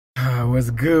What's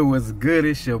good? What's good?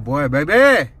 It's your boy,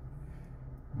 baby.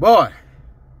 Boy.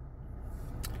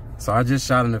 So I just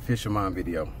shot an Official Mind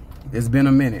video. It's been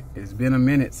a minute. It's been a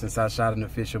minute since I shot an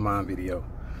Official Mind video.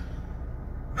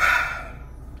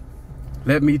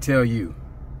 Let me tell you,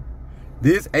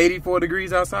 this 84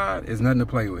 degrees outside is nothing to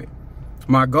play with.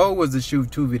 My goal was to shoot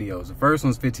 2 videos. The first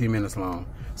one's 15 minutes long.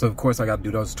 So of course I got to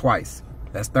do those twice.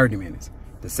 That's 30 minutes.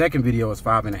 The second video is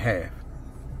 5.5.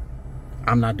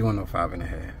 I'm not doing no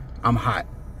 5.5. I'm hot,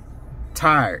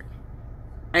 tired,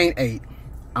 ain't ate,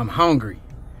 I'm hungry.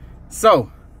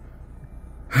 So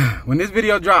when this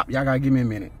video drop, y'all gotta give me a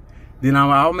minute. Then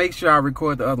I'll make sure I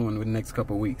record the other one within the next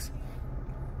couple of weeks.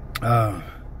 But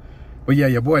yeah,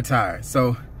 your boy tired.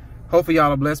 So hopefully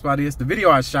y'all are blessed by this. The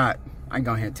video I shot, I can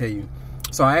go ahead and tell you.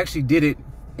 So I actually did it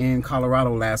in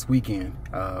Colorado last weekend,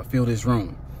 Fill This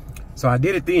Room. So I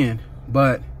did it then,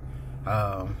 but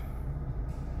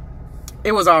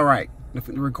it was all right. The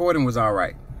recording was all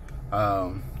right.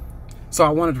 So I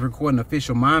wanted to record an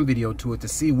Official Mind video to it to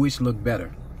see which looked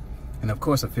better. And of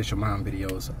course, Official Mind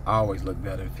videos always look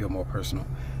better and feel more personal.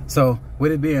 So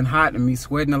with it being hot and me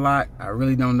sweating a lot, I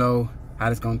really don't know how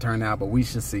this gonna turn out, but we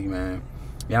should see, man.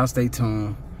 Y'all stay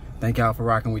tuned. Thank y'all for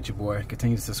rocking with your boy.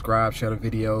 Continue to subscribe, share the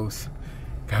videos.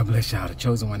 God bless y'all. The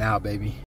chosen one out, baby.